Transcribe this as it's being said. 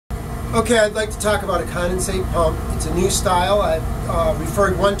Okay, I'd like to talk about a condensate pump. It's a new style. I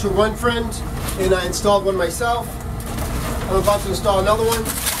referred one to one friend, and I installed one myself. I'm about to install another one.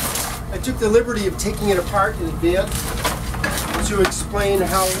 I took the liberty of taking it apart in advance to explain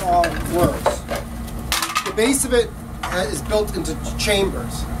how it all works. The base of it is built into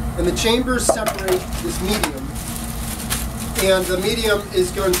chambers, and the chambers separate this medium, and the medium is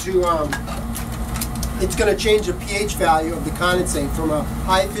going to it's going to change the pH value of the condensate from a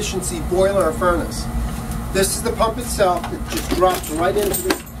high efficiency boiler or furnace. This is the pump itself. It just drops right into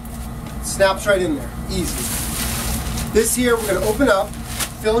this, snaps right in there, easy. This here we're going to open up,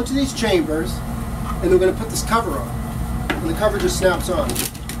 fill into these chambers, and we're going to put this cover on. And the cover just snaps on.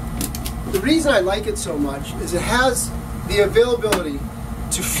 The reason I like it so much is it has the availability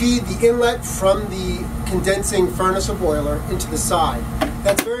to feed the inlet from the condensing furnace or boiler into the side.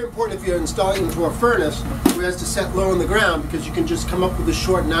 That's very important if you're installing into a furnace where it has to set low on the ground, because you can just come up with a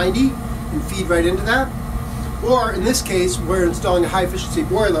short 90 and feed right into that. Or in this case, we're installing a high efficiency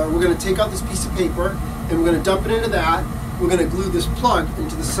boiler. We're going to take out this piece of paper and we're going to dump it into that. We're going to glue this plug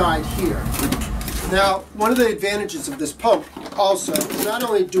into the side here. Now, one of the advantages of this pump also is not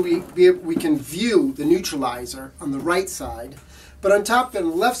only do we can view the neutralizer on the right side, but on top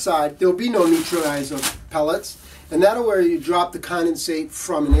and the left side, there will be no neutralizer pellets, and that'll where you drop the condensate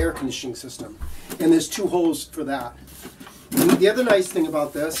from an air conditioning system. And there's two holes for that. And the other nice thing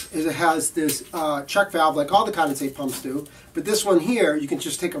about this is it has this check valve like all the condensate pumps do, but this one here, you can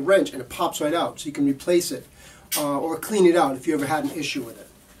just take a wrench and it pops right out, so you can replace it or clean it out if you ever had an issue with it.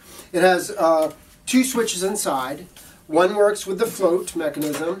 It has two switches inside. One works with the float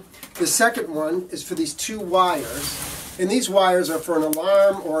mechanism. The second one is for these two wires. And these wires are for an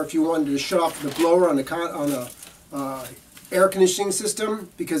alarm, or if you wanted to shut off the blower on a air conditioning system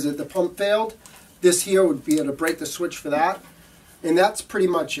because the pump failed. This here would be able to break the switch for that. And that's pretty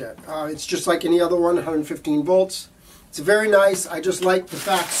much it. It's just like any other one, 115 volts. It's very nice. I just like the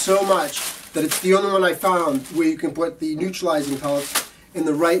fact so much that it's the only one I found where you can put the neutralizing pellets in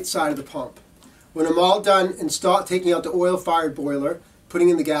the right side of the pump. When I'm all done and start taking out the oil-fired boiler, putting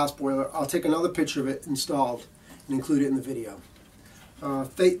in the gas boiler, I'll take another picture of it installed and include it in the video.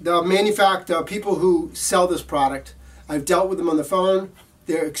 The people who sell this product, I've dealt with them on the phone.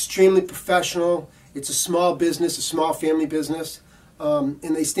 They're extremely professional. It's a small business, a small family business, and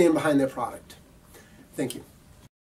they stand behind their product. Thank you.